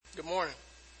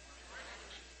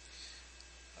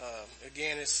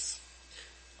Again, it's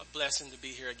a blessing to be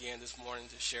here again this morning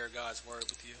to share God's word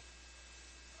with you.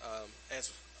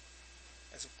 As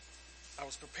I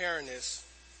was preparing this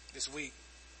week,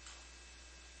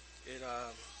 it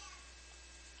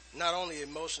not only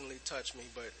emotionally touched me,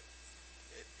 but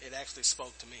it actually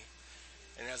spoke to me.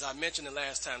 And as I mentioned the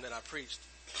last time that I preached,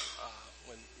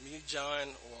 when me, John,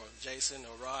 or Jason,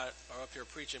 or Rod are up here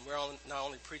preaching, we're not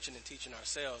only preaching and teaching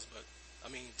ourselves, but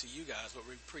to you guys, but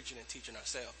we're preaching and teaching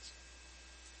ourselves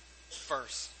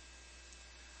first.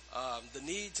 The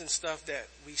needs and stuff that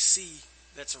we see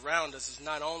that's around us is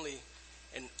not only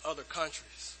in other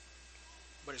countries,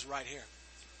 but it's right here.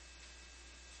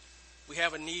 We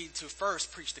have a need to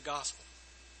first preach the gospel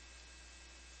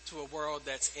to a world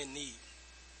that's in need.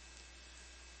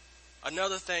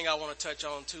 Another thing I want to touch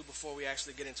on too before we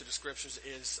actually get into the scriptures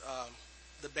is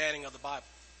the banning of the Bible.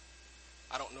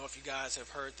 I don't know if you guys have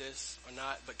heard this or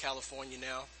not, but California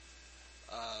now,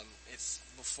 it's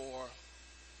before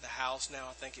the House now.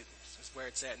 I think it's where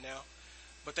it's at now.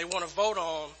 But they want to vote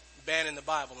on banning the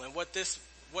Bible. And what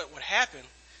would happen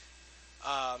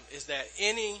is that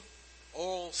any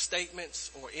oral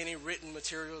statements or any written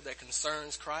material that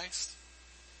concerns Christ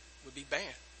would be banned.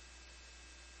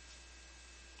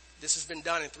 This has been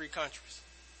done in 3 countries: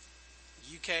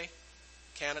 UK,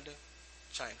 Canada,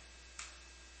 China.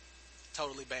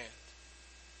 Totally banned.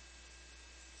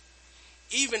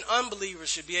 Even unbelievers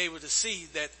should be able to see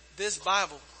that this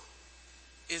Bible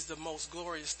is the most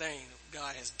glorious thing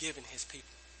God has given his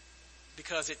people,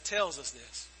 because it tells us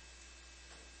this.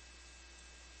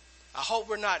 I hope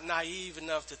we're not naive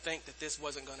enough to think that this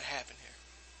wasn't going to happen here.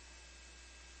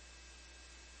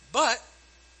 But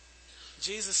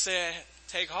Jesus said,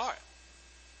 take heart,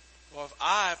 for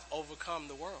I've overcome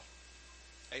the world.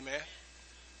 Amen.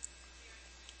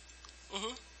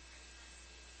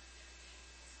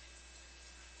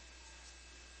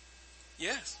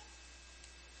 Yes.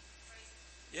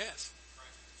 Yes.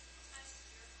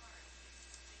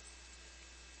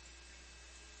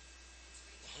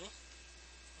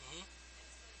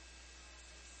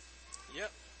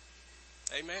 Yep.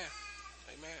 Amen.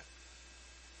 Amen.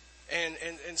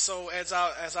 And so as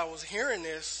I was hearing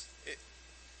this,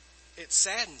 it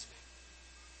saddens me.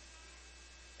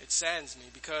 It saddens me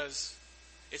because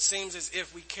it seems as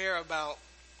if we care about,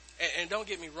 and don't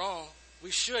get me wrong, we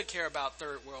should care about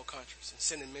third world countries and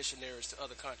sending missionaries to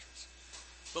other countries.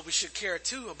 But we should care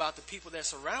too about the people that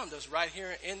surround us right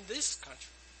here in this country,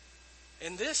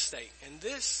 in this state, in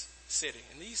this city,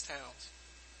 in these towns.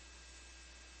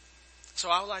 So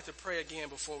I would like to pray again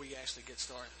before we actually get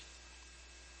started.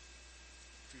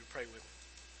 If you would pray with me.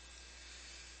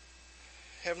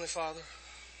 Heavenly Father,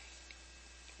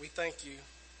 we thank you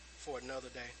for another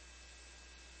day.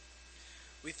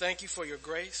 We thank you for your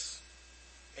grace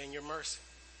and your mercy.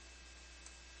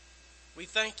 We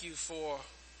thank you for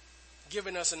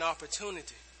giving us an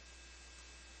opportunity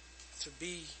to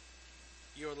be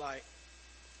your light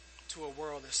to a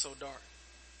world that's so dark.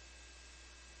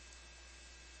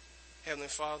 Heavenly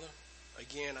Father,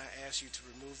 again, I ask you to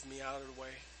remove me out of the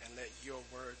way and let your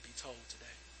word be told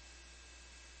today.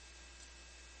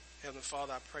 Heavenly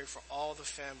Father, I pray for all the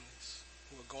families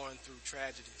who are going through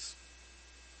tragedies.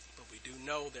 But we do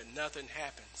know that nothing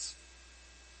happens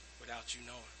without you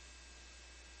knowing.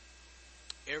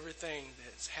 Everything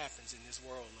that happens in this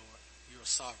world, Lord, you're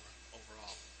sovereign over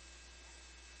all.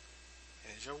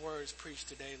 And as your words preached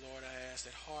today, Lord, I ask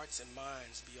that hearts and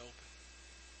minds be open.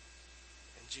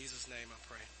 In Jesus' name I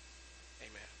pray.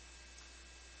 Amen.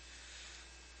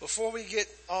 Before we get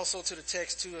also to the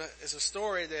text too, is a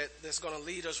story that's going to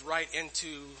lead us right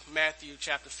into Matthew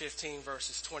chapter 15,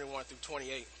 verses 21 through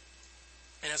 28.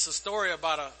 And it's a story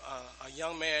about a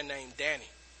young man named Danny.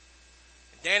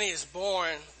 Danny is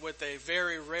born with a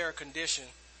very rare condition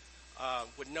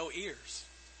with no ears.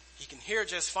 He can hear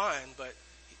just fine, but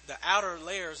the outer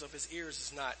layers of his ears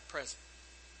is not present.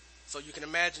 So you can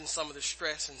imagine some of the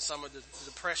stress and some of the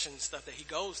depression stuff that he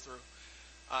goes through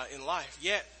in life.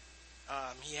 Yet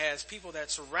he has people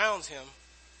that surrounds him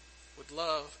with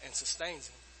love and sustains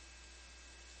him.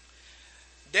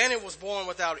 Danny was born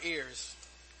without ears.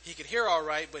 He could hear all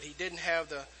right, but he didn't have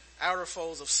the outer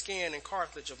folds of skin and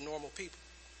cartilage of normal people.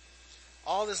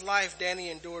 All his life,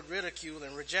 Danny endured ridicule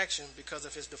and rejection because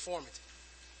of his deformity.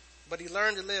 But he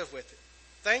learned to live with it.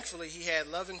 Thankfully, he had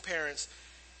loving parents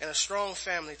and a strong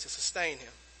family to sustain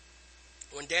him.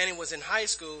 When Danny was in high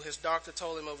school, his doctor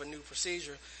told him of a new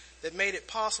procedure that made it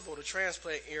possible to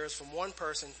transplant ears from one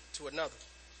person to another.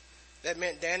 That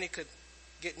meant Danny could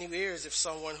get new ears if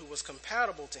someone who was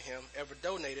compatible to him ever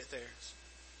donated theirs.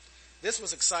 This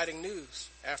was exciting news.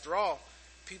 After all,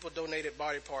 people donated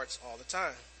body parts all the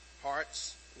time.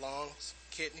 Hearts, lungs,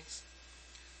 kidneys.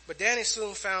 But Danny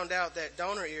soon found out that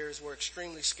donor ears were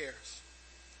extremely scarce.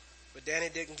 But Danny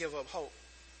didn't give up hope.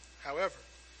 However,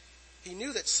 he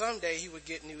knew that someday he would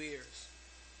get new ears.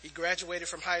 He graduated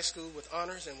from high school with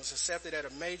honors and was accepted at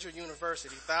a major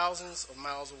university thousands of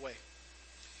miles away.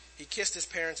 He kissed his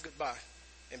parents goodbye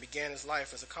and began his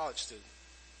life as a college student.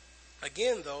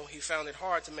 Again, though, he found it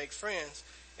hard to make friends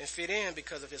and fit in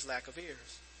because of his lack of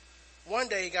ears. One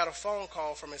day he got a phone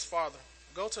call from his father.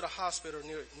 Go to the hospital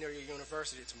near your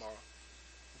university tomorrow,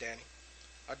 Danny.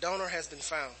 A donor has been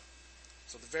found.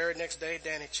 So the very next day,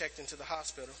 Danny checked into the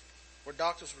hospital where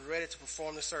doctors were ready to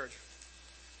perform the surgery.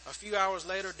 A few hours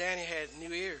later, Danny had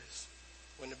new ears.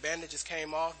 When the bandages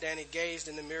came off, Danny gazed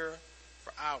in the mirror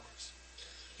for hours.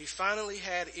 He finally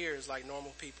had ears like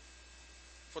normal people.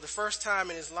 For the first time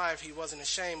in his life, he wasn't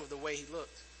ashamed of the way he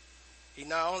looked. He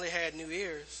not only had new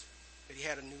ears, but he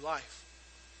had a new life.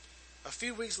 A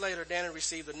few weeks later, Danny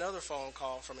received another phone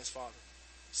call from his father.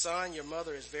 Son, your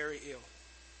mother is very ill,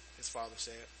 his father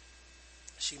said.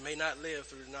 She may not live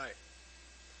through the night.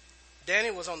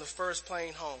 Danny was on the first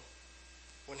plane home.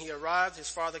 When he arrived, his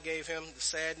father gave him the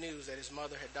sad news that his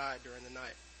mother had died during the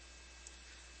night.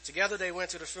 Together they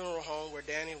went to the funeral home where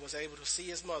Danny was able to see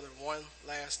his mother one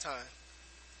last time.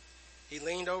 He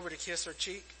leaned over to kiss her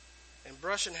cheek, and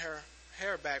brushing her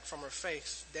hair back from her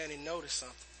face, Danny noticed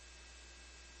something,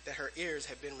 that her ears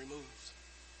had been removed.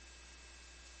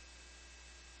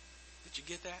 Did you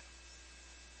get that?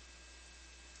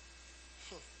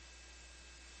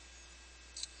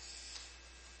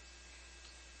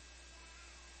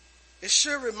 It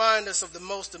should remind us of the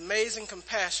most amazing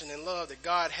compassion and love that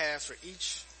God has for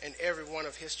each and every one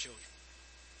of his children.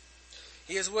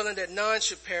 He is willing that none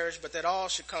should perish, but that all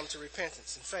should come to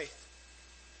repentance and faith.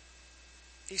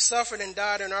 He suffered and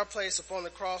died in our place upon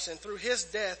the cross, and through his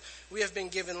death we have been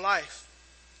given life.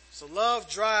 So love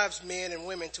drives men and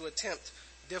women to attempt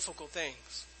difficult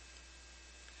things.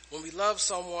 When we love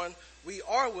someone, we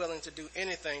are willing to do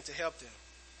anything to help them.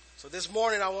 So this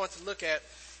morning I want to look at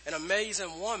an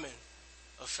amazing woman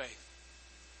of faith.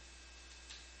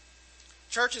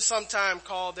 Churches sometimes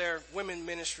call their women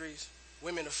ministries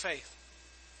women of faith,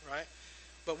 right?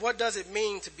 But what does it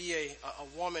mean to be a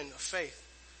woman of faith?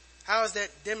 How is that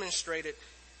demonstrated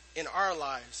in our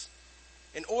lives?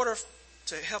 In order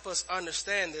to help us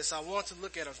understand this, I want to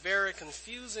look at a very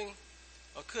confusing,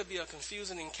 or could be a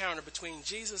confusing encounter between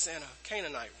Jesus and a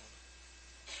Canaanite woman.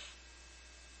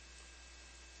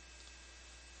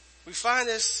 We find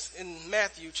this in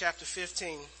Matthew chapter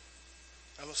 15.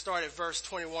 I'm going to start at verse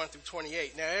 21 through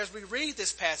 28. Now, as we read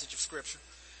this passage of Scripture,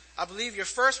 I believe your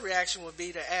first reaction would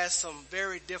be to ask some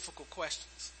very difficult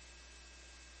questions.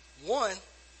 One,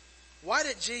 why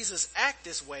did Jesus act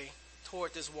this way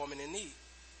toward this woman in need?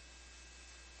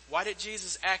 Why did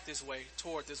Jesus act this way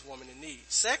toward this woman in need?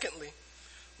 Secondly,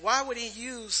 why would he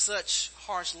use such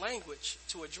harsh language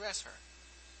to address her?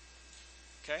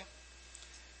 Okay?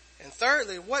 And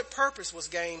thirdly, what purpose was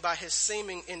gained by his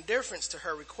seeming indifference to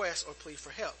her request or plea for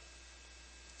help?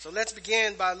 So let's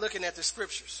begin by looking at the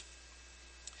scriptures.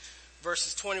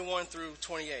 Verses 21 through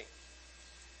 28.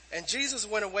 And Jesus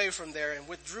went away from there and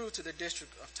withdrew to the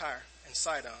district of Tyre and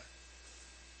Sidon.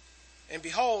 And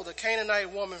behold, a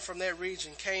Canaanite woman from that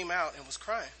region came out and was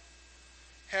crying,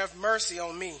 "Have mercy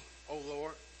on me, O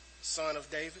Lord, Son of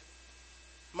David.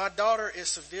 My daughter is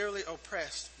severely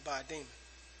oppressed by a demon."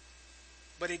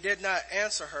 But he did not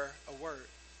answer her a word.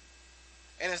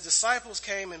 And his disciples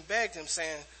came and begged him,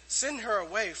 saying, "Send her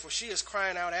away, for she is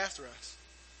crying out after us."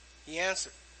 He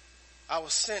answered, "I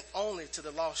was sent only to the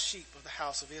lost sheep of the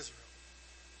house of Israel."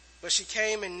 But she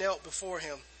came and knelt before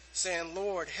him, saying,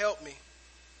 "Lord, help me."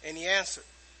 And he answered,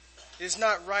 "It is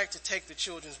not right to take the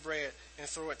children's bread and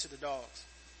throw it to the dogs."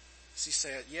 She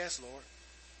said, "Yes, Lord.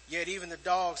 Yet even the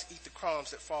dogs eat the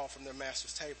crumbs that fall from their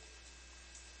master's table."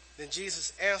 Then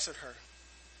Jesus answered her,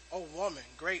 "O woman,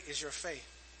 great is your faith.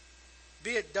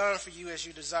 Be it done for you as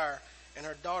you desire." And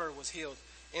her daughter was healed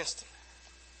instantly.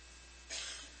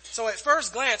 So at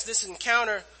first glance, this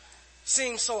encounter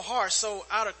seems so harsh, so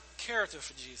out of character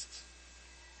for Jesus.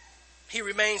 He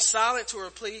remains silent to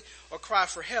her plea or cry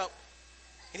for help.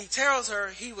 And he tells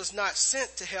her he was not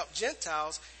sent to help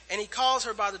Gentiles. And he calls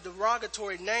her by the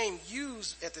derogatory name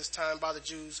used at this time by the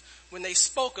Jews when they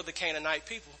spoke of the Canaanite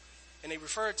people. And they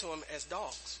referred to them as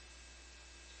dogs.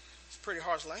 It's pretty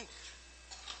harsh language.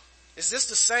 Is this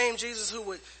the same Jesus who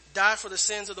would die for the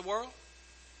sins of the world?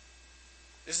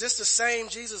 Is this the same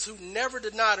Jesus who never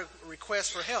denied a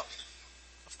request for help?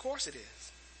 Of course it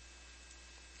is.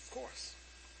 Of course.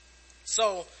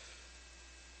 So,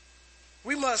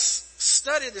 we must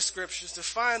study the scriptures to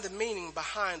find the meaning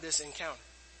behind this encounter.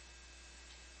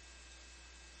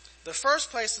 The first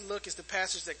place to look is the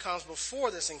passage that comes before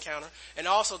this encounter and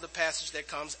also the passage that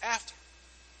comes after.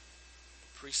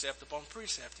 Precept upon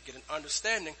precept to get an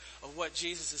understanding of what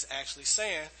Jesus is actually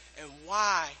saying and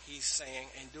why he's saying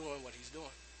and doing what he's doing.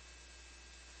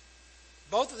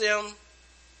 Both of them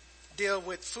deal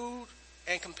with food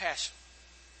and compassion.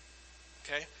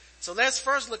 Okay? So let's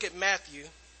first look at Matthew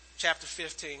chapter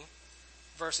 15,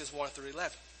 verses 1 through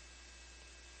 11.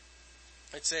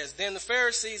 It says, "Then the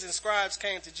Pharisees and scribes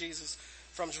came to Jesus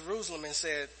from Jerusalem and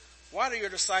said, 'Why do your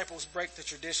disciples break the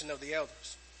tradition of the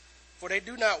elders? For they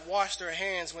do not wash their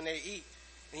hands when they eat.'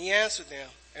 And he answered them,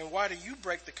 'And why do you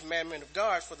break the commandment of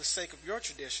God for the sake of your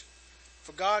tradition?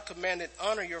 For God commanded,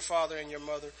 honor your father and your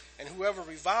mother, and whoever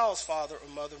reviles father or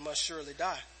mother must surely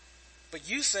die. But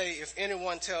you say, if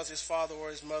anyone tells his father or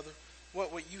his mother,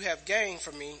 what you have gained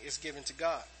from me is given to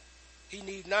God. He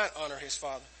need not honor his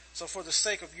father. So for the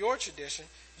sake of your tradition,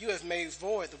 you have made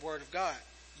void the word of God,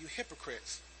 you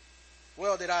hypocrites.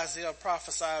 Well did Isaiah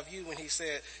prophesy of you when he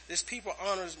said, this people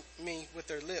honors me with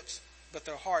their lips, but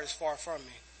their heart is far from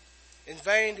me. In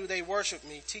vain do they worship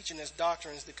me, teaching as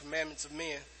doctrines the commandments of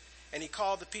men. And he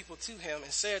called the people to him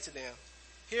and said to them,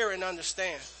 hear and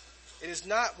understand. It is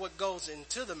not what goes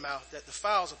into the mouth that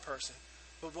defiles a person,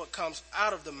 but what comes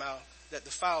out of the mouth that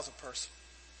defiles a person.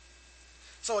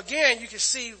 So again, you can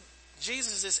see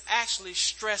Jesus is actually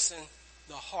stressing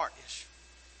the heart issue.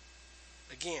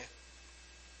 Again.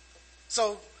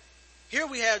 So here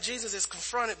we have Jesus is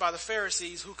confronted by the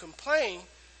Pharisees who complain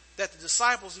that the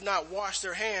disciples do not wash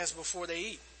their hands before they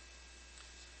eat.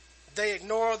 They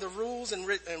ignore the rules and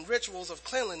rituals of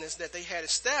cleanliness that they had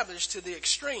established to the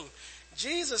extreme.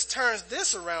 Jesus turns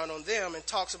this around on them and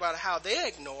talks about how they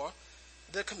ignore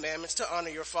the commandments to honor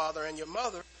your father and your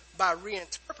mother by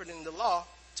reinterpreting the law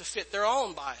to fit their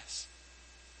own bias.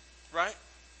 Right?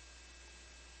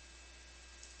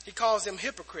 He calls them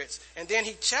hypocrites. And then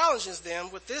he challenges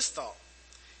them with this thought.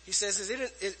 He says,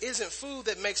 it isn't food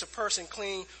that makes a person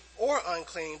clean or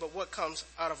unclean, but what comes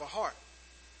out of a heart.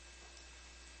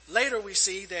 Later we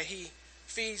see that he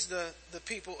feeds the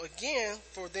people again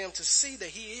for them to see that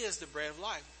he is the bread of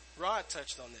life. Rod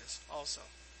touched on this also.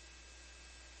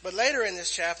 But later in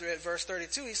this chapter at verse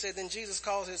 32, he said, then Jesus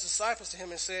called his disciples to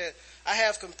him and said, I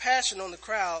have compassion on the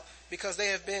crowd because they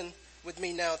have been with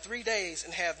me now 3 days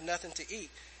and have nothing to eat.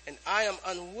 And I am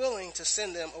unwilling to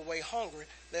send them away hungry,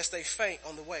 lest they faint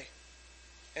on the way.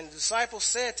 And the disciples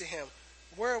said to him,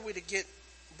 where are we to get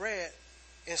bread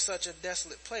in such a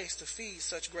desolate place to feed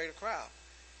such great a crowd?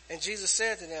 And Jesus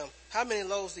said to them, how many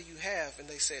loaves do you have? And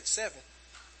they said 7,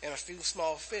 and a few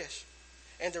small fish.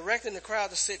 And directing the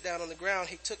crowd to sit down on the ground,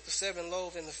 he took the 7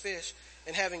 loaves and the fish,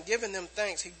 and having given them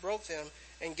thanks, he broke them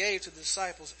and gave to the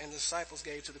disciples, and the disciples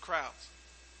gave to the crowds.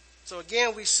 So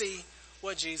again, we see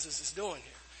what Jesus is doing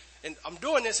here. And I'm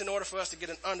doing this in order for us to get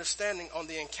an understanding on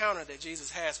the encounter that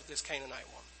Jesus has with this Canaanite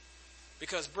woman.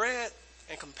 Because bread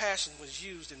and compassion was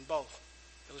used in both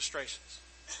illustrations.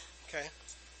 Okay?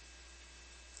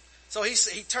 So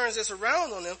he turns this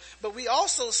around on them, but we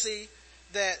also see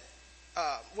that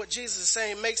what Jesus is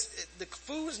saying the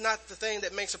food is not the thing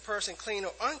that makes a person clean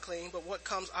or unclean, but what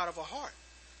comes out of a heart.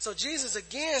 So Jesus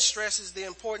again stresses the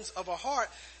importance of a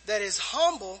heart that is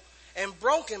humble and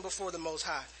broken before the Most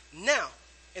High. Now,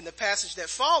 in the passage that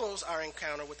follows our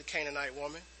encounter with the Canaanite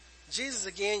woman, Jesus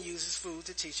again uses food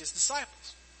to teach his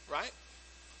disciples, right?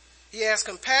 He has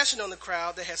compassion on the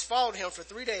crowd that has followed him for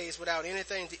 3 days without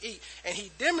anything to eat, and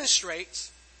he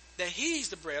demonstrates that he's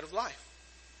the bread of life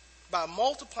by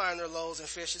multiplying their loaves and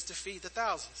fishes to feed the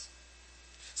thousands.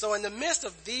 So in the midst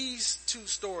of these two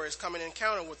stories come an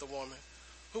encounter with a woman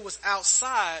who was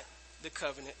outside the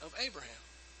covenant of Abraham.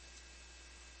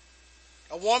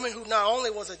 A woman who not only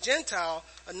was a Gentile,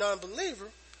 a non-believer,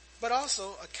 but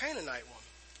also a Canaanite woman.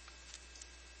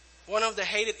 One of the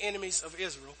hated enemies of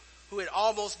Israel who had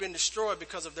almost been destroyed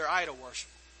because of their idol worship.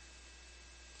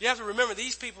 You have to remember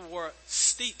these people were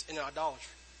steeped in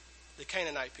idolatry, the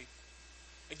Canaanite people.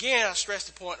 Again, I stress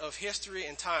the point of history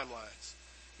and timelines.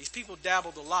 These people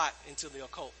dabbled a lot into the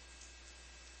occult.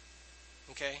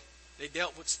 Okay? They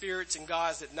dealt with spirits and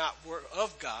gods that not were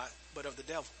of God, but of the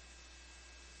devil.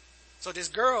 So this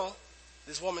girl,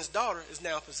 this woman's daughter, is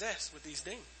now possessed with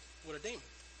a demon.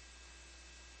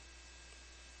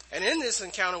 And in this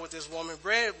encounter with this woman,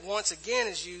 bread once again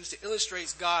is used to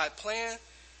illustrate God's plan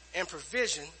and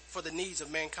provision for the needs of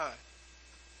mankind.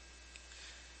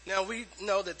 Now we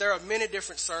know that there are many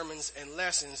different sermons and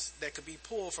lessons that could be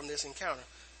pulled from this encounter.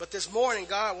 But this morning,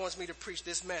 God wants me to preach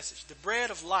this message. The bread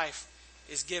of life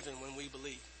is given when we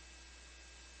believe.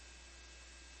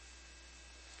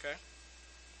 Okay?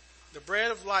 The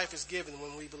bread of life is given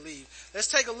when we believe. Let's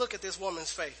take a look at this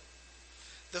woman's faith.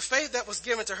 The faith that was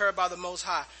given to her by the Most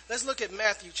High. Let's look at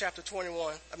Matthew chapter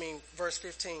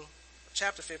 15,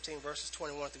 chapter 15, verses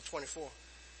 21 through 24.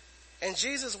 And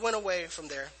Jesus went away from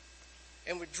there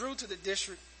and withdrew to the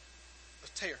district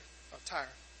of Tyre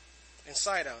and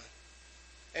Sidon.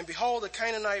 And behold, a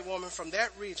Canaanite woman from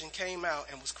that region came out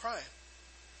and was crying,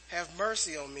 "Have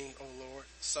mercy on me, O Lord,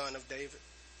 Son of David.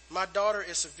 My daughter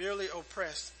is severely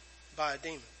oppressed by a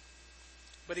demon."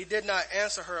 But he did not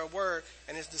answer her a word,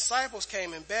 and his disciples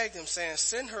came and begged him, saying,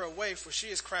 "Send her away, for she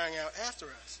is crying out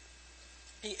after us."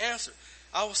 He answered,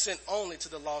 "I was sent only to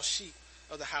the lost sheep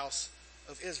of the house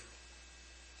of Israel."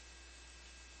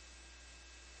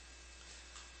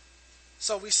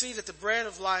 So we see that the bread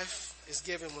of life is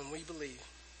given when we believe.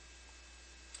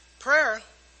 Prayer,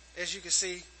 as you can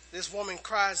see, this woman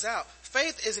cries out.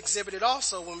 Faith is exhibited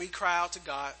also when we cry out to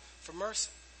God for mercy.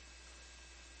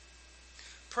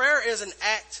 Prayer is an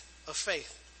act of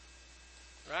faith,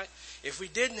 right? If we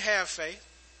didn't have faith,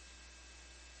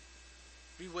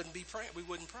 we wouldn't be praying. We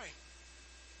wouldn't pray.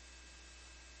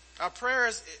 Our prayer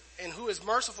is in who is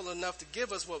merciful enough to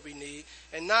give us what we need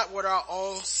and not what our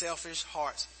own selfish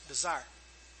hearts desire.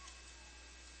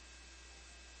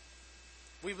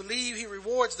 We believe he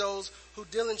rewards those who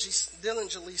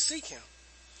diligently seek him.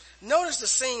 Notice the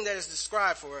scene that is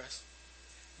described for us.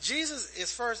 Jesus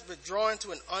is first withdrawing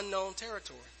to an unknown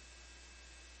territory.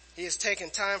 He has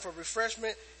taken time for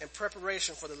refreshment and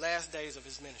preparation for the last days of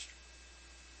his ministry.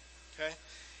 Okay?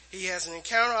 He has an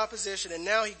encounter opposition, and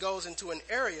now he goes into an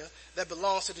area that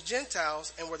belongs to the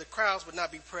Gentiles and where the crowds would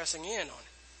not be pressing in on him.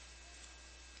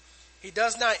 He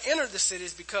does not enter the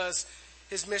cities because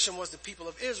his mission was the people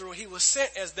of Israel. He was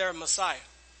sent as their Messiah.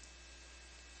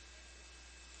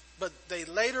 But they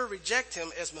later reject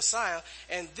him as Messiah,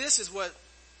 and this is what,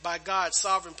 by God's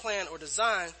sovereign plan or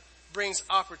design, brings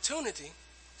opportunity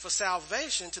for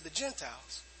salvation to the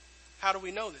Gentiles. How do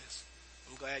we know this?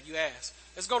 I'm glad you asked.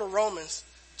 Let's go to Romans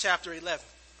chapter 11.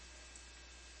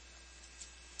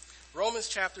 Romans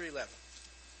chapter 11.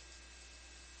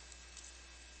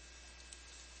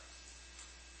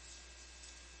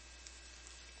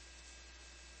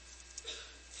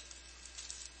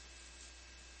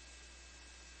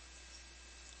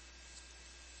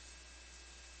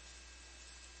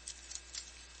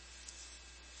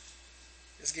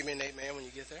 Just give me an amen when you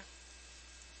get there.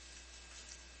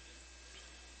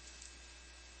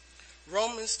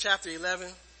 Romans chapter 11,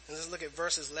 and let's look at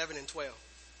verses 11 and 12.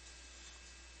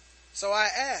 So I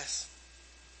ask,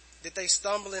 did they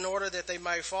stumble in order that they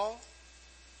might fall?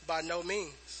 By no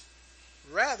means.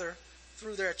 Rather,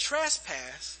 through their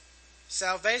trespass,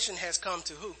 salvation has come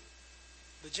to who?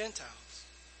 The Gentiles.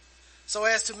 So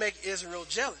as to make Israel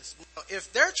jealous. Now,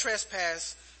 if their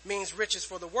trespass means riches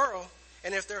for the world,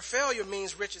 and if their failure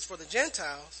means riches for the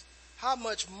Gentiles, how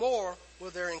much more will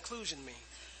their inclusion mean?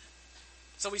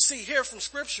 So we see here from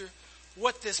Scripture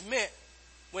what this meant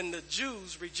when the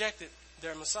Jews rejected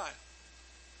their Messiah.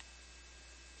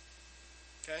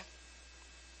 Okay?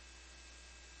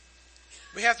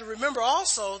 We have to remember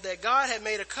also that God had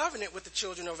made a covenant with the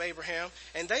children of Abraham,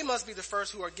 and they must be the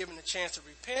first who are given a chance to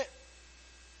repent.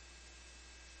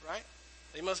 Right?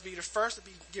 They must be the first to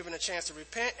be given a chance to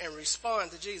repent and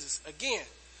respond to Jesus. Again,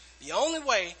 the only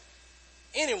way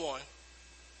anyone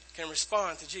can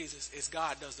respond to Jesus is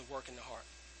God does the work in the heart.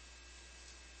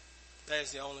 That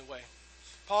is the only way.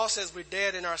 Paul says we're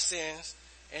dead in our sins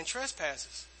and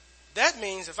trespasses. That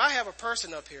means if I have a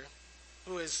person up here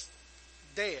who is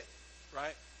dead,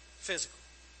 right, physical,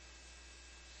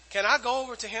 can I go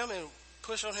over to him and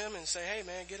push on him and say, "Hey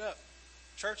man, get up.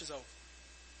 Church is over"?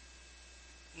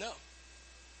 No.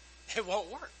 It won't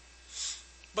work.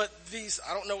 But these,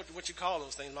 I don't know what you call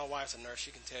those things. My wife's a nurse.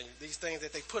 She can tell you. These things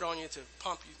that they put on you to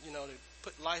pump you, to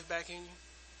put life back in you.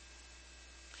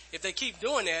 If they keep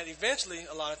doing that, eventually,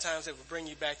 a lot of times, it will bring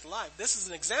you back to life. This is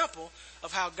an example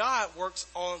of how God works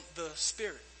on the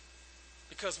Spirit.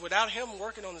 Because without him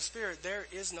working on the Spirit, there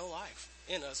is no life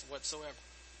in us whatsoever.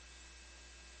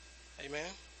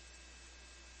 Amen?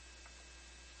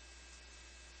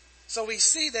 So we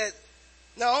see that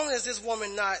not only is this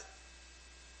woman not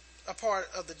a part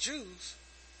of the Jews,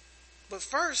 but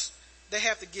first they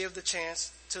have to give the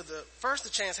chance the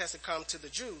chance has to come to the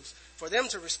Jews for them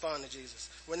to respond to Jesus.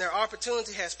 When their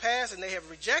opportunity has passed and they have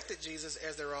rejected Jesus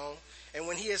as their own, and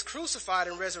when he is crucified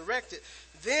and resurrected,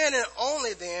 then and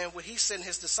only then would he send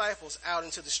his disciples out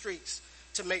into the streets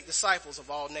to make disciples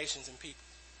of all nations and people.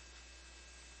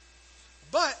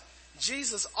 But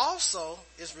Jesus also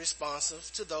is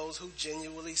responsive to those who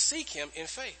genuinely seek him in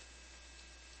faith.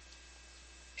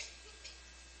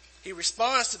 He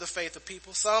responds to the faith of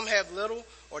people. Some have little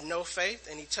or no faith,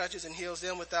 and he touches and heals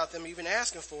them without them even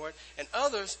asking for it. And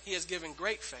others he has given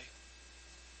great faith.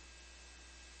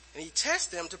 And he tests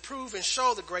them to prove and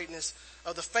show the greatness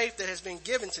of the faith that has been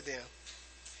given to them.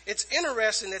 It's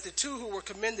interesting that the two who were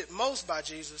commended most by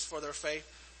Jesus for their faith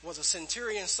was a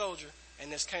centurion soldier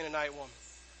and this Canaanite woman.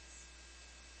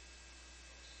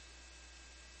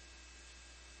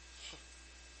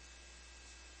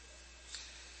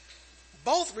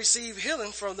 Both received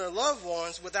healing from their loved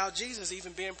ones without Jesus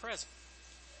even being present.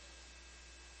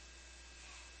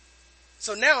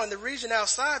 So now in the region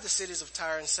outside the cities of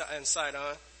Tyre and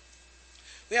Sidon,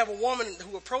 we have a woman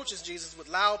who approaches Jesus with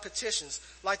loud petitions,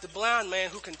 like the blind man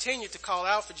who continued to call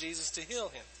out for Jesus to heal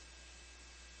him.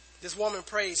 This woman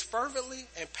prays fervently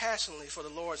and passionately for the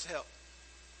Lord's help.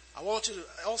 I want you to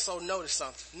also notice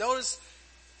something. Notice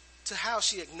to how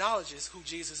she acknowledges who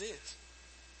Jesus is.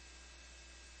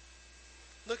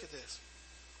 Look at this.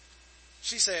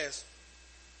 She says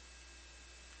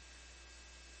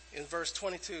in verse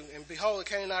 22, and behold, a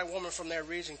Canaanite woman from that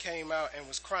region came out and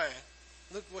was crying.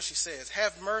 Look what she says.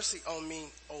 Have mercy on me,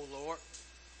 O Lord,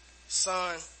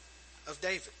 Son of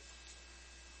David.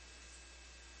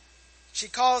 She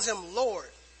calls him Lord,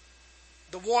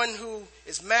 the one who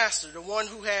is master, the one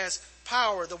who has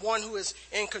power, the one who is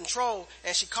in control,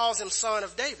 and she calls him Son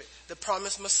of David, the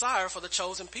promised Messiah for the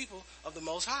chosen people of the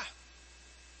Most High.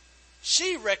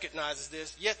 She recognizes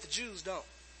this, yet the Jews don't.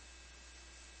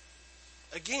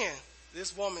 Again,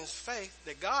 this woman's faith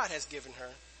that God has given her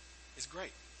is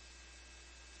great.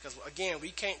 Because again, we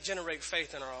can't generate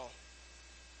faith in our own.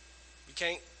 We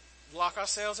can't lock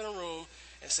ourselves in a room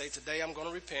and say, today I'm going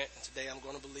to repent and today I'm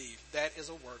going to believe. That is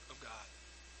a work of God.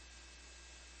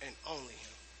 And only him.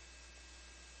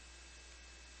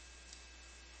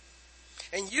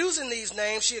 And using these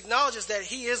names, she acknowledges that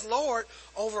he is Lord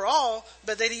over all,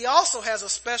 but that he also has a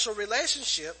special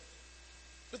relationship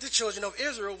with the children of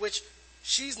Israel, which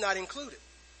she's not included.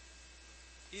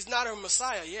 He's not her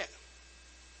Messiah yet.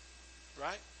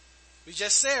 Right? We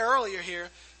just said earlier here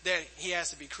that he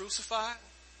has to be crucified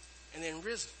and then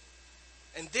risen.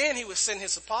 And then he would send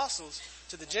his apostles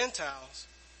to the Gentiles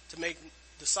to make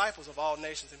disciples of all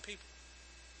nations and people.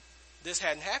 This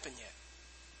hadn't happened yet.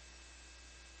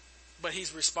 But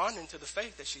he's responding to the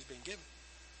faith that she's been given.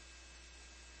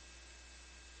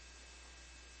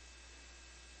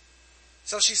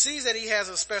 So she sees that he has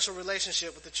a special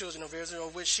relationship with the children of Israel,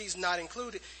 in which she's not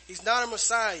included. He's not a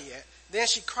Messiah yet. Then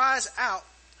she cries out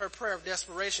her prayer of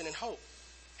desperation and hope.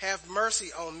 Have mercy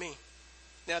on me.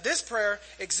 Now this prayer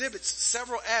exhibits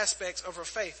several aspects of her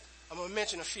faith. I'm going to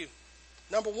mention a few.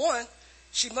 Number one,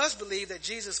 she must believe that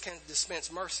Jesus can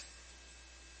dispense mercy.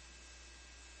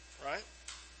 Right?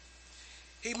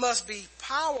 He must be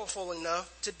powerful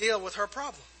enough to deal with her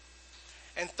problem.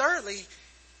 And thirdly,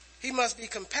 he must be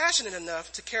compassionate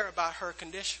enough to care about her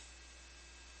condition.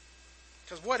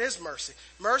 Because what is mercy?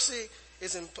 Mercy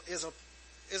is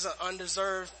an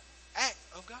undeserved act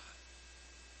of God.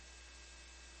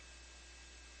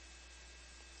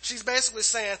 She's basically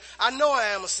saying, I know I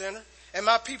am a sinner, and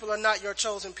my people are not your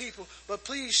chosen people, but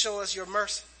please show us your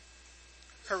mercy.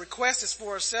 Her request is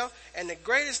for herself, and the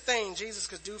greatest thing Jesus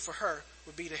could do for her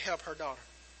would be to help her daughter.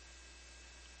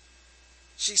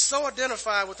 She's so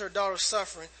identified with her daughter's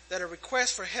suffering that a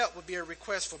request for help would be a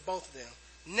request for both of them.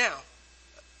 Now,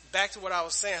 back to what I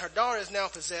was saying, her daughter is now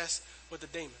possessed with a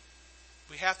demon.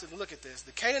 We have to look at this.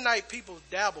 The Canaanite people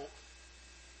dabbled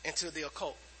into the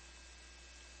occult.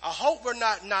 I hope we're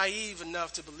not naive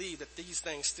enough to believe that these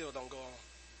things still don't go on.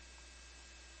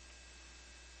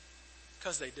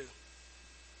 Because they do.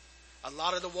 A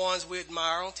lot of the ones we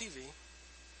admire on TV,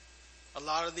 a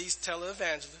lot of these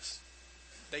televangelists,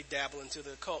 they dabble into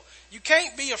the occult. You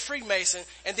can't be a Freemason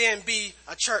and then be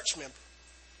a church member.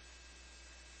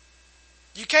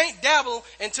 You can't dabble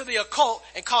into the occult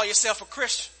and call yourself a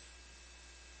Christian.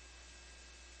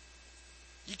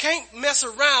 You can't mess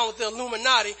around with the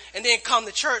Illuminati and then come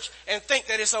to church and think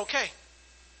that it's okay.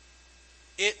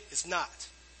 It is not.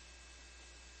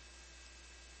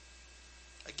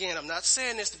 Again, I'm not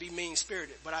saying this to be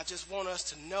mean-spirited, but I just want us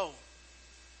to know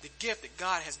the gift that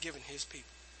God has given his people.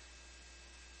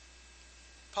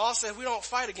 Paul said we don't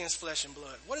fight against flesh and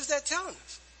blood. What is that telling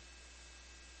us?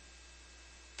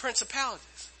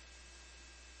 Principalities.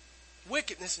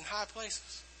 Wickedness in high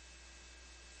places.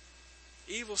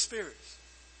 Evil spirits.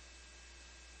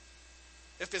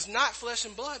 If it's not flesh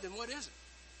and blood, then what is it?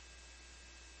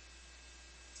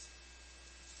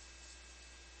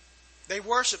 They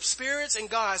worship spirits and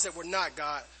gods that were not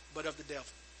God, but of the devil.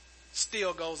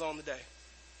 Still goes on today.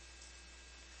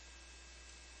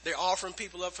 They're offering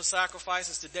people up for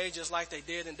sacrifices today just like they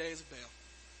did in days of Baal.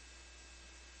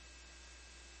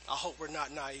 I hope we're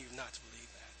not naive not to believe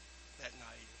that naive.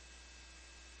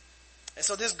 And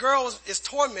so this girl is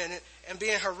tormented and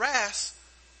being harassed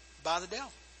by the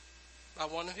devil, by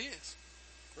one of his,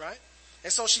 right?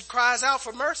 And so she cries out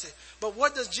for mercy. But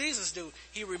what does Jesus do?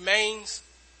 He remains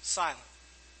silent.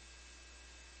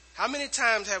 How many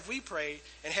times have we prayed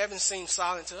and heaven seemed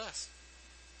silent to us?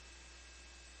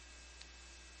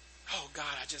 Oh God,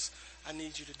 I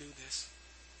need you to do this.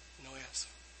 No answer.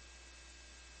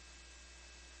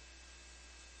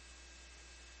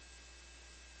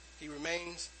 He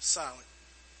remains silent.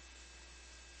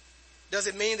 Does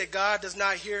it mean that God does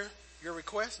not hear your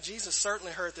request? Jesus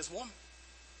certainly heard this woman.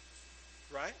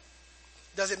 Right?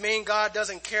 Does it mean God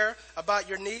doesn't care about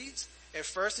your needs? At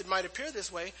first it might appear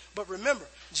this way, but remember,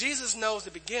 Jesus knows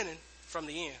the beginning from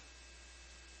the end.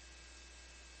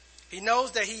 He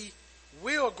knows that he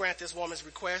will grant this woman's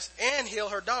request and heal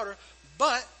her daughter,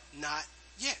 but not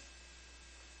yet.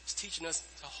 He's teaching us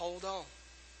to hold on.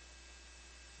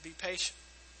 Be patient.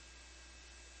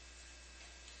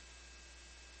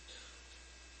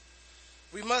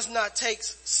 We must not take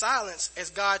silence as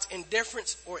God's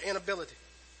indifference or inability.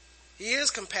 He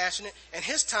is compassionate, and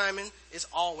his timing is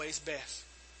always best.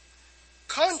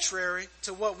 Contrary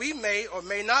to what we may or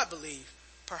may not believe,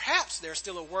 perhaps there's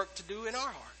still a work to do in our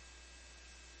heart.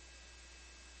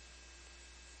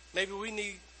 Maybe we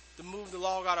need to move the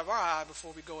log out of our eye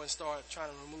before we go and start trying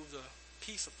to remove the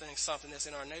piece of something that's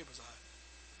in our neighbor's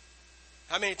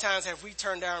eye. How many times have we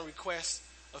turned down requests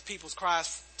of people's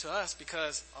cries to us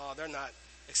because they're not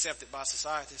accepted by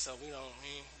society, so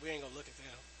we ain't gonna look at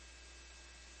them?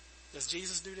 Does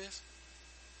Jesus do this?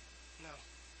 No.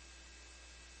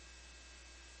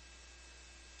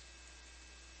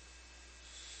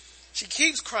 She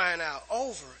keeps crying out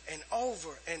over and over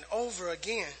and over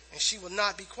again, and she will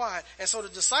not be quiet. And so the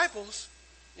disciples,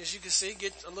 as you can see,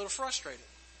 get a little frustrated.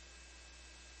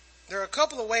 There are a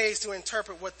couple of ways to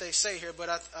interpret what they say here, but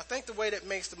I think the way that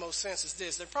makes the most sense is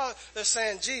this. They're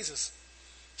saying, Jesus,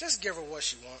 just give her what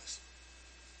she wants,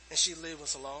 and she'll leave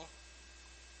us alone.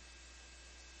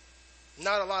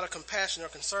 Not a lot of compassion or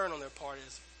concern on their part,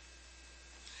 is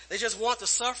it? They just want the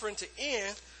suffering to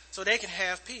end so they can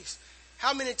have peace.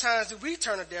 How many times do we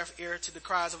turn a deaf ear to the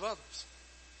cries of others?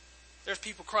 There's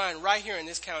people crying right here in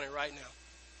this county right now.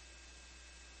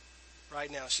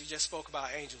 Right now. She just spoke about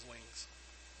angels' wings.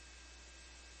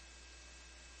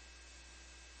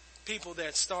 People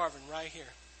that's starving right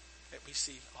here that we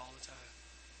see all the time.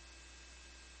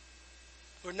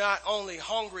 We're not only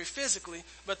hungry physically,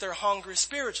 but they're hungry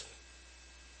spiritually.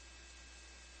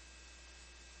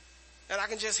 And I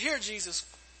can just hear Jesus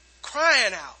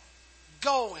crying out,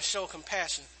 go and show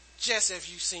compassion, just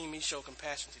as you've seen me show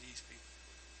compassion to these people.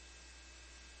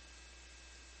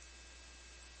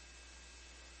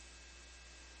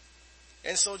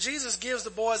 And so Jesus gives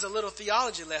the boys a little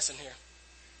theology lesson here.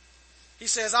 He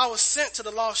says, I was sent to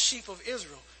the lost sheep of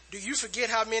Israel. Do you forget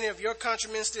how many of your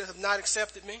countrymen still have not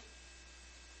accepted me?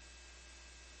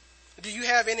 Do you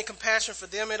have any compassion for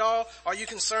them at all? Are you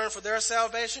concerned for their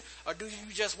salvation? Or do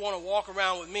you just want to walk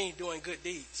around with me doing good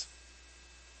deeds?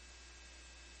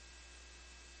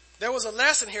 There was a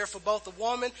lesson here for both the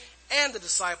woman and the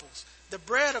disciples. The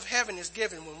bread of heaven is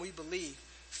given when we believe.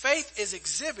 Faith is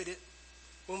exhibited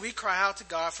when we cry out to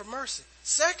God for mercy.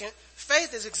 Second,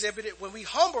 faith is exhibited when we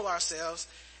humble ourselves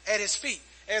at his feet.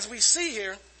 As we see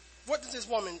here, what did this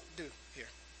woman do here?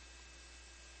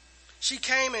 She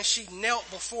came and she knelt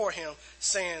before him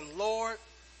saying, Lord,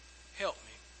 help me.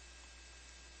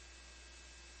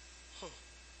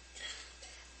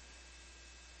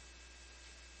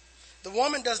 The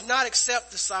woman does not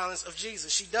accept the silence of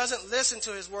Jesus. She doesn't listen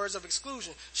to his words of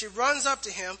exclusion. She runs up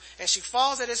to him and she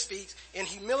falls at his feet in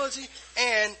humility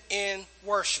and in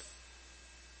worship.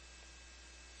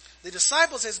 The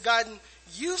disciples has gotten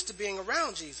used to being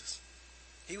around Jesus.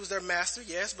 He was their master,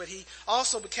 yes, but he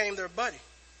also became their buddy.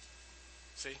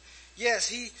 See? Yes,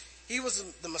 he was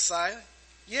the Messiah.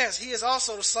 Yes, he is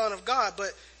also the Son of God,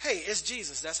 but hey, it's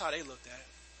Jesus. That's how they looked at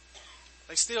it.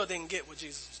 They still didn't get what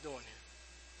Jesus was doing here.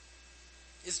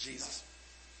 It's Jesus.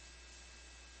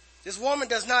 This woman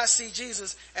does not see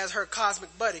Jesus as her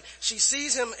cosmic buddy. She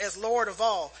sees him as Lord of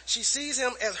all. She sees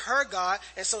him as her God,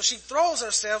 and so she throws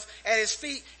herself at his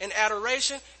feet in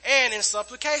adoration and in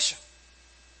supplication.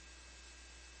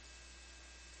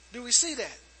 Do we see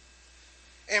that?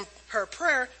 And her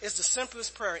prayer is the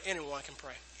simplest prayer anyone can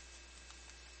pray.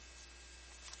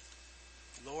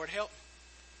 Lord, help me.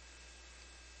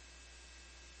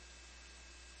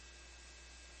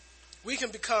 We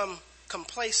can become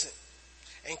complacent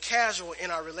and casual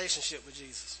in our relationship with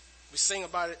Jesus. We sing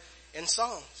about it in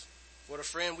songs. What a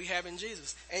friend we have in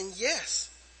Jesus. And yes,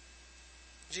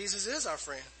 Jesus is our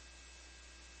friend.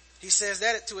 He says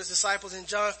that to his disciples in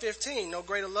John 15. No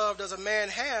greater love does a man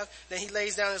have than he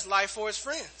lays down his life for his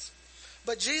friends.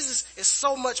 But Jesus is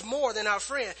so much more than our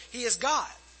friend. He is God.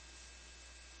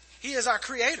 He is our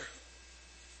creator.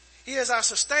 He is our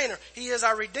sustainer. He is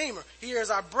our redeemer. He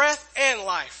is our breath and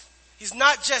life. He's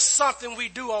not just something we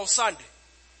do on Sunday.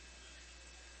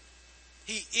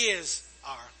 He is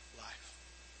our life.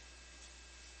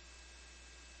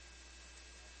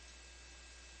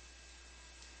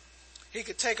 He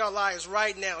could take our lives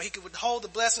right now. He could withhold the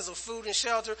blessings of food and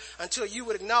shelter until you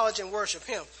would acknowledge and worship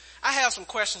him. I have some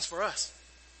questions for us.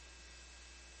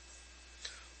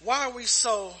 Why are we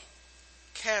so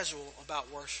casual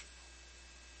about worship?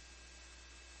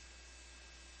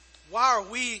 Why are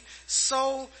we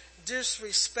so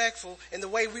disrespectful in the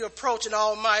way we approach an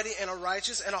almighty and a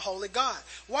righteous and a holy God?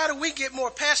 Why do we get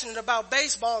more passionate about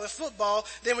baseball and football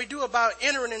than we do about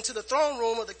entering into the throne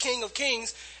room of the King of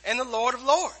Kings and the Lord of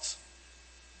Lords?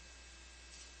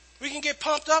 We can get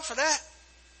pumped up for that.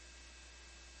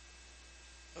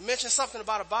 I mentioned something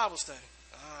about a Bible study.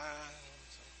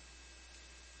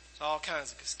 It's all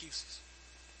kinds of excuses.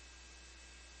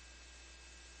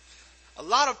 A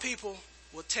lot of people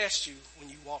will test you when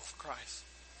you walk for Christ.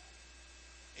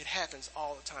 It happens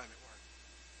all the time at work.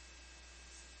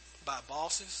 By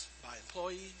bosses, by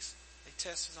employees, they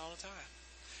test us all the time.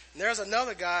 And there's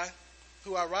another guy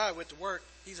who I ride with to work.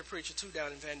 He's a preacher too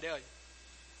down in Vandalia.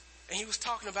 And he was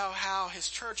talking about how his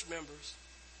church members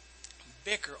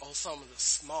bicker on some of the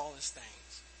smallest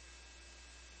things.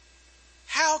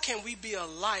 How can we be a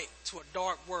light to a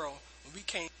dark world when we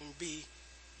can't even be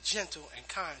gentle and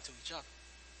kind to each other?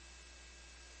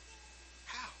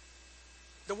 How?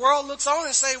 The world looks on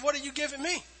and say, what are you giving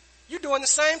me? You're doing the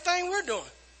same thing we're doing.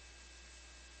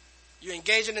 You're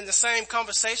engaging in the same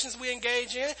conversations we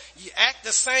engage in. You act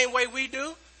the same way we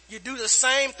do. You do the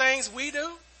same things we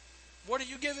do. What are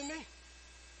you giving me?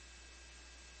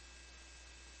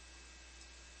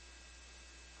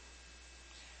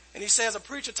 And he says a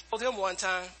preacher told him one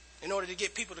time, in order to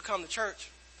get people to come to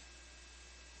church,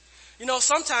 you know,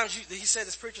 sometimes he said,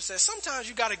 this preacher says, sometimes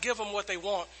you got to give them what they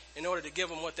want in order to give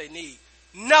them what they need.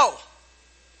 No.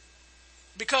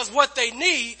 Because what they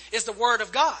need is the word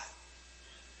of God.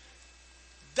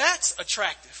 That's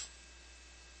attractive.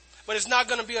 But it's not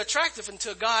going to be attractive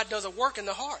until God does a work in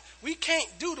the heart. We can't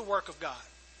do the work of God.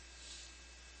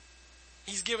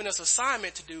 He's given us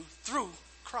assignment to do through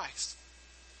Christ.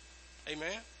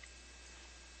 Amen.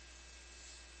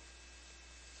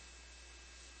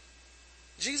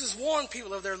 Jesus warned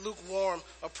people of their lukewarm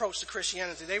approach to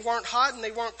Christianity. They weren't hot and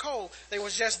they weren't cold. They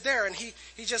was just there, and he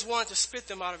just wanted to spit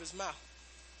them out of his mouth.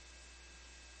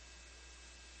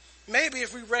 Maybe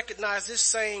if we recognize this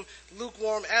same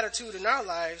lukewarm attitude in our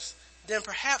lives, then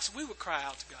perhaps we would cry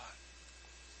out to God.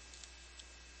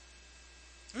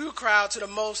 We would cry out to the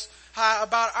Most High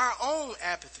about our own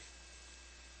apathy.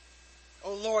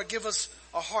 Oh Lord, give us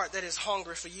a heart that is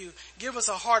hungry for you. Give us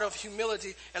a heart of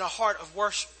humility and a heart of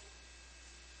worship.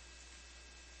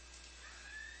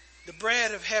 The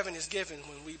bread of heaven is given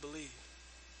when we believe.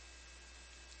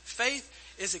 Faith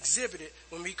is exhibited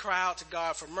when we cry out to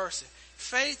God for mercy.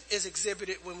 Faith is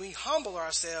exhibited when we humble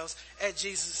ourselves at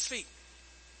Jesus' feet.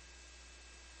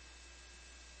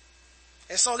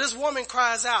 And so this woman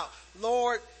cries out,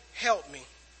 Lord, help me.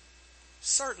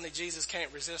 Certainly Jesus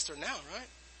can't resist her now, right?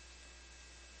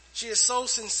 She is so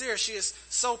sincere. She is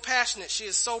so passionate. She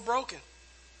is so broken.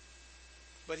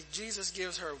 But Jesus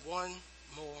gives her one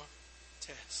more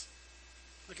test.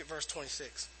 Look at verse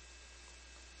 26.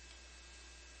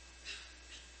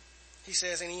 He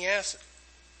says, and he answered,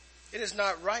 it is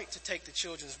not right to take the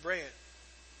children's bread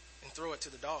and throw it to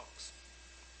the dogs.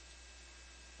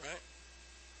 Right?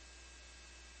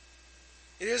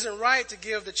 It isn't right to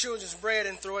give the children's bread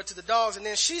and throw it to the dogs. And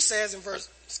then she says in verse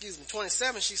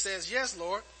 27, she says, yes,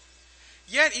 Lord.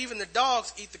 Yet even the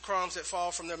dogs eat the crumbs that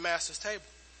fall from their master's table.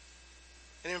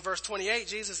 And in verse 28,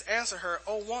 Jesus answered her,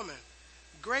 O woman,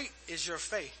 great is your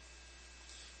faith.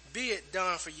 Be it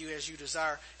done for you as you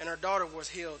desire. And her daughter was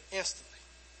healed instantly.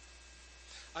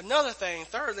 Another thing,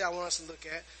 thirdly, I want us to look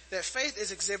at, that faith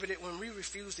is exhibited when we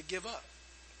refuse to give up.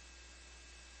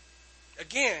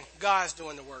 Again, God's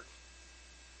doing the work.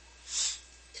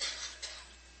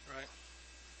 Right?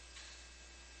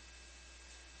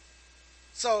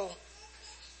 So,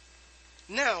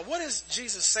 now, what is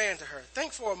Jesus saying to her?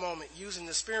 Think for a moment using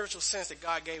the spiritual sense that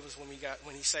God gave us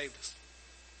when he saved us.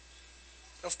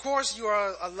 Of course, you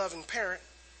are a loving parent.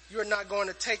 You're not going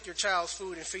to take your child's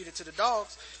food and feed it to the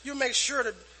dogs. You make sure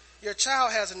that your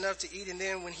child has enough to eat, and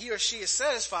then when he or she is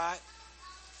satisfied,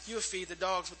 you'll feed the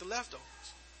dogs with the leftovers.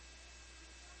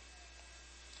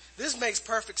 This makes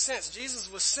perfect sense.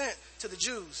 Jesus was sent to the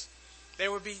Jews. They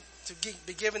would be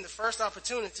given the first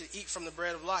opportunity to eat from the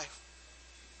bread of life.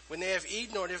 When they have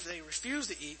eaten, or if they refuse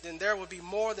to eat, then there will be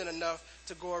more than enough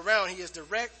to go around. He is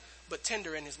direct but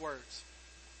tender in his words.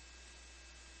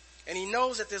 And he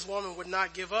knows that this woman would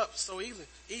not give up so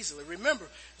easily. Remember,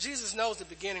 Jesus knows the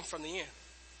beginning from the end.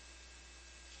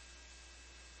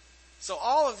 So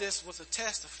all of this was a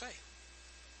test of faith.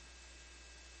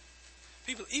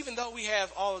 People, even though we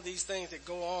have all of these things that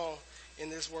go on in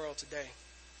this world today,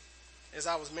 as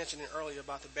I was mentioning earlier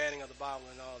about the banning of the Bible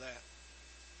and all that,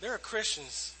 there are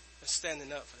Christians that's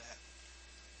standing up for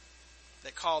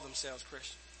that call themselves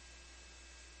Christian.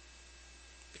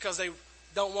 Because they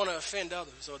don't want to offend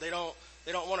others, or they don't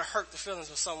want to hurt the feelings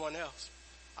of someone else.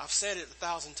 I've said it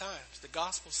 1,000 times. The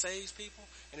gospel saves people,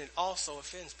 and it also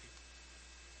offends people.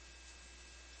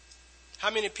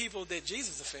 How many people did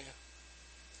Jesus offend?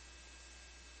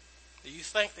 Do you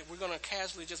think that we're going to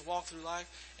casually just walk through life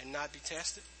and not be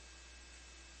tested?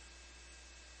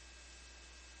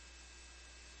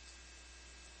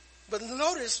 But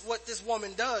notice what this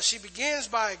woman does. She begins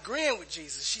by agreeing with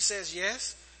Jesus. She says,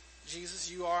 yes, Jesus,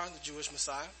 you are the Jewish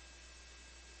Messiah.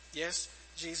 Yes,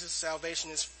 Jesus,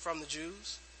 salvation is from the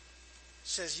Jews. She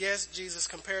says, yes, Jesus,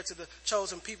 compared to the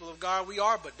chosen people of God, we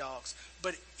are but dogs.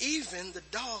 But even the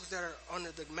dogs that are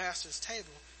under the master's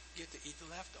table get to eat the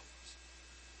leftovers.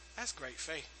 That's great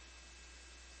faith.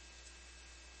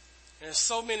 And there's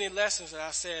so many lessons that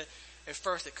I said at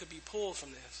first that could be pulled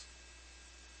from this.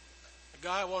 But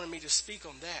God wanted me to speak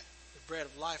on that. The bread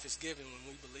of life is given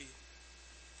when we believe.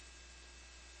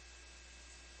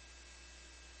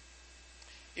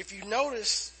 If you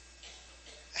notice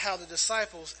how the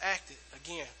disciples acted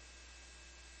again,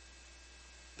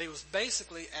 they was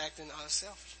basically acting out of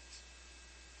selfishness.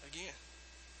 Again.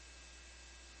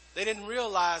 They didn't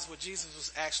realize what Jesus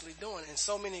was actually doing. And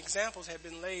so many examples had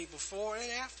been laid before and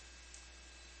after.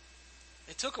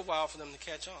 It took a while for them to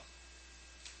catch on.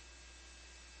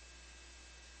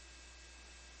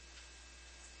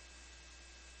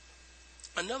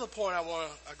 Another point I want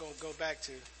to go back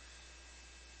to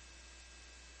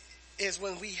is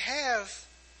when we have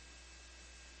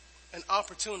an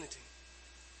opportunity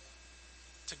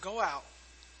to go out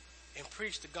and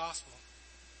preach the gospel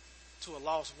to a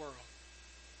lost world,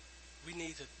 we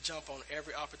need to jump on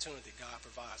every opportunity God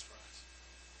provides for us.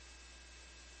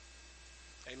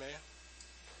 Amen?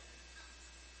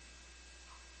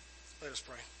 Let us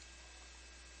pray.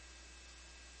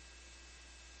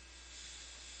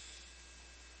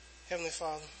 Heavenly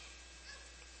Father,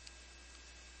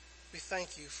 we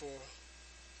thank you for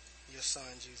your Son,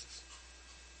 Jesus.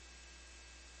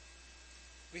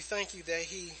 We thank you that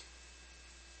he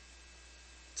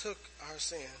took our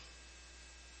sin,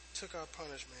 took our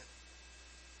punishment.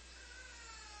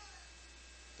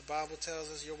 The Bible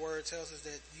tells us, your word tells us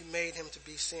that you made him to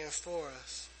be sin for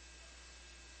us,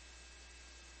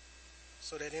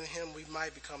 so that in him we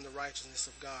might become the righteousness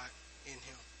of God in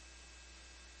him.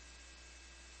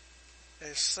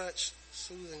 There's such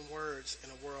soothing words in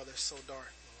a world that's so dark,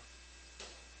 Lord.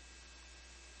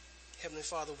 Heavenly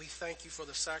Father, we thank you for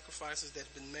the sacrifices that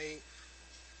have been made.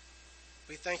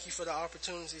 We thank you for the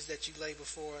opportunities that you lay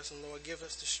before us. And Lord, give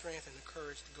us the strength and the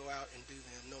courage to go out and do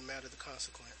them, no matter the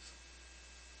consequence.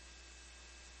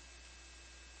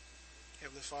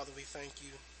 Heavenly Father, we thank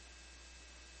you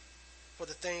for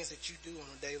the things that you do on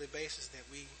a daily basis that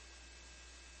we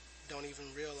don't even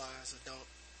realize or don't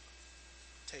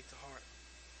take to heart.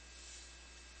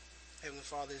 Heavenly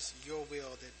Father, it's your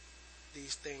will that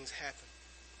these things happen,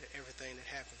 that everything that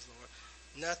happens, Lord.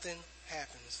 Nothing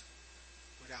happens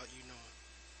without you knowing.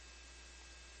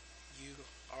 You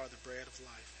are the bread of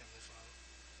life, Heavenly Father.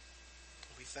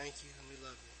 We thank you and we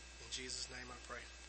love you. In Jesus' name I pray.